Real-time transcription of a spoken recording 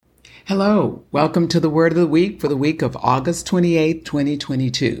Hello, welcome to the Word of the Week for the week of August 28,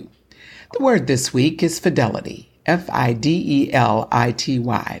 2022. The word this week is fidelity, Fidelity,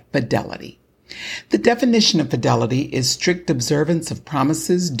 fidelity. The definition of fidelity is strict observance of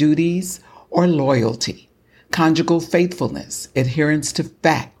promises, duties, or loyalty, conjugal faithfulness, adherence to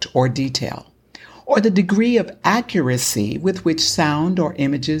fact or detail, or the degree of accuracy with which sound or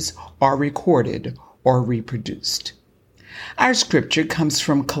images are recorded or reproduced. Our scripture comes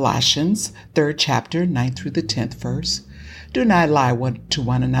from Colossians, 3rd chapter, 9th through the 10th verse. Do not lie one to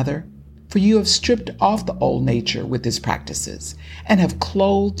one another, for you have stripped off the old nature with its practices, and have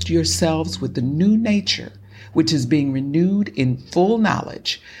clothed yourselves with the new nature, which is being renewed in full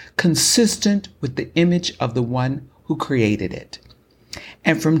knowledge, consistent with the image of the one who created it.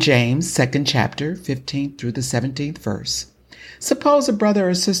 And from James, 2nd chapter, 15th through the 17th verse. Suppose a brother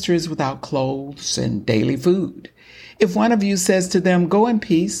or sister is without clothes and daily food. If one of you says to them, "Go in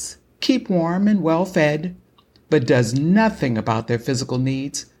peace, keep warm and well fed," but does nothing about their physical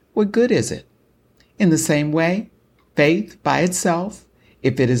needs, what good is it? In the same way, faith by itself,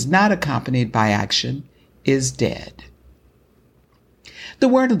 if it is not accompanied by action, is dead. The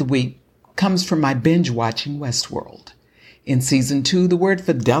word of the week comes from my binge watching Westworld. In season 2, the word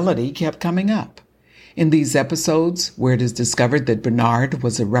fidelity kept coming up. In these episodes, where it is discovered that Bernard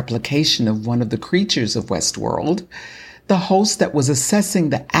was a replication of one of the creatures of Westworld, the host that was assessing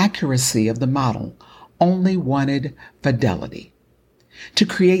the accuracy of the model only wanted fidelity. To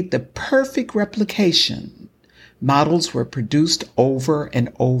create the perfect replication, models were produced over and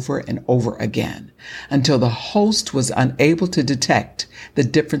over and over again until the host was unable to detect the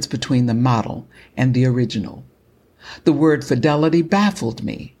difference between the model and the original. The word fidelity baffled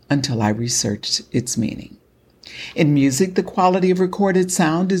me until I researched its meaning. In music, the quality of recorded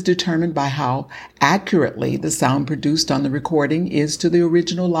sound is determined by how accurately the sound produced on the recording is to the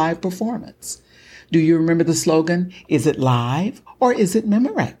original live performance. Do you remember the slogan, "Is it live or is it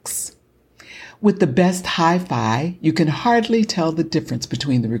Memorex?" With the best hi-fi, you can hardly tell the difference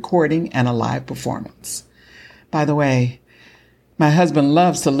between the recording and a live performance. By the way, my husband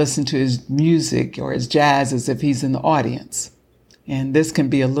loves to listen to his music or his jazz as if he's in the audience. And this can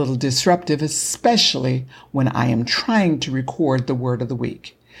be a little disruptive, especially when I am trying to record the word of the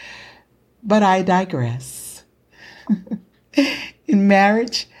week. But I digress. In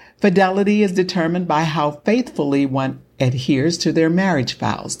marriage, fidelity is determined by how faithfully one adheres to their marriage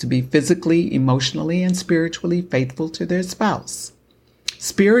vows to be physically, emotionally, and spiritually faithful to their spouse.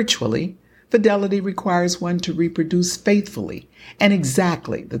 Spiritually, fidelity requires one to reproduce faithfully and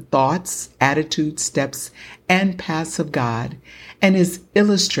exactly the thoughts, attitudes, steps, and paths of God, and is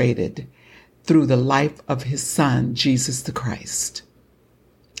illustrated through the life of his Son, Jesus the Christ.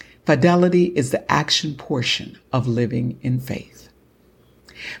 Fidelity is the action portion of living in faith.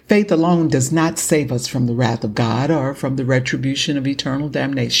 Faith alone does not save us from the wrath of God or from the retribution of eternal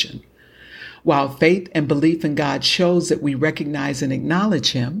damnation. While faith and belief in God shows that we recognize and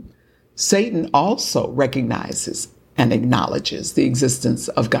acknowledge him, Satan also recognizes and acknowledges the existence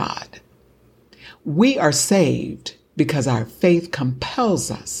of God. We are saved because our faith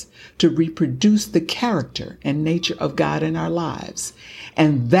compels us to reproduce the character and nature of God in our lives,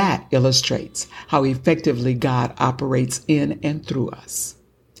 and that illustrates how effectively God operates in and through us.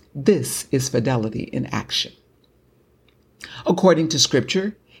 This is fidelity in action. According to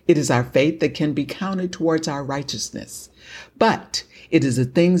Scripture, it is our faith that can be counted towards our righteousness, but it is the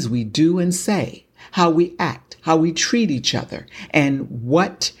things we do and say, how we act, how we treat each other, and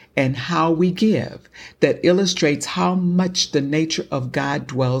what and how we give that illustrates how much the nature of God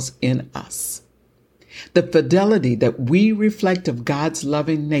dwells in us. The fidelity that we reflect of God's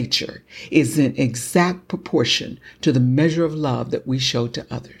loving nature is in exact proportion to the measure of love that we show to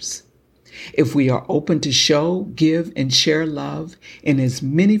others. If we are open to show, give, and share love in as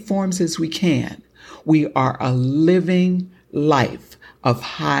many forms as we can, we are a living life of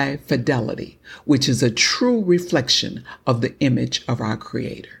high fidelity, which is a true reflection of the image of our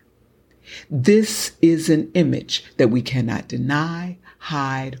Creator. This is an image that we cannot deny,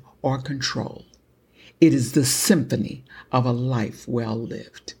 hide, or control. It is the symphony of a life well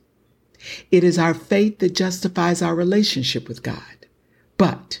lived. It is our faith that justifies our relationship with God,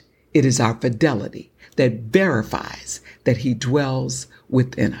 but it is our fidelity that verifies that he dwells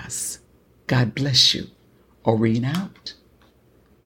within us. God bless you. Oreen out.